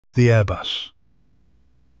The Airbus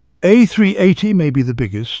A380 may be the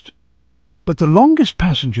biggest, but the longest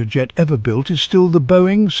passenger jet ever built is still the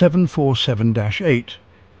Boeing 747-8.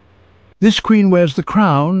 This queen wears the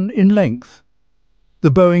crown in length.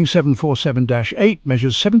 The Boeing 747-8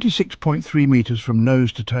 measures 76.3 meters from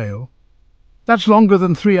nose to tail. That's longer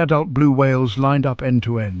than 3 adult blue whales lined up end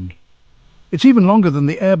to end. It's even longer than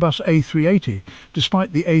the Airbus A380,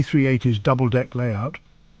 despite the A380's double-deck layout.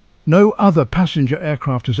 No other passenger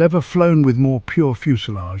aircraft has ever flown with more pure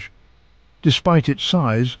fuselage. Despite its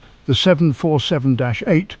size, the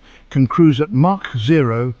 747-8 can cruise at Mach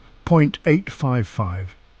 0.855.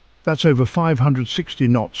 That's over 560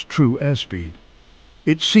 knots true airspeed.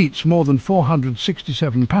 It seats more than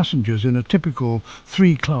 467 passengers in a typical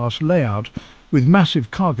three-class layout with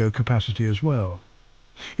massive cargo capacity as well.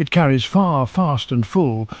 It carries far, fast and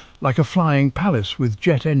full like a flying palace with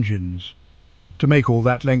jet engines. To make all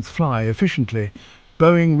that length fly efficiently,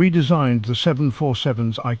 Boeing redesigned the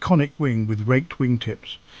 747's iconic wing with raked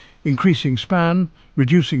wingtips, increasing span,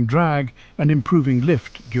 reducing drag and improving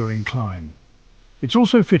lift during climb. It's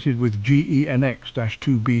also fitted with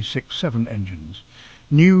GEnx-2B67 engines,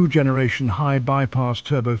 new generation high bypass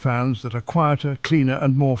turbofans that are quieter, cleaner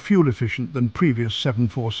and more fuel efficient than previous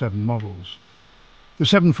 747 models. The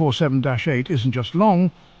 747-8 isn't just long,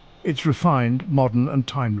 it's refined, modern and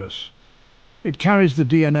timeless. It carries the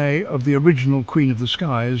DNA of the original Queen of the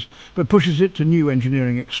Skies, but pushes it to new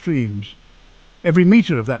engineering extremes. Every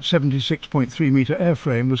metre of that 76.3-metre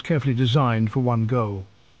airframe was carefully designed for one goal: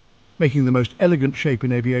 making the most elegant shape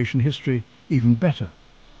in aviation history even better.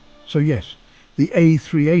 So yes, the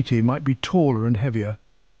A380 might be taller and heavier,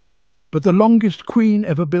 but the longest queen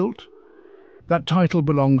ever built? That title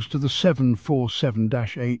belongs to the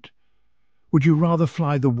 747-8. Would you rather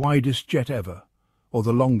fly the widest jet ever, or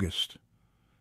the longest?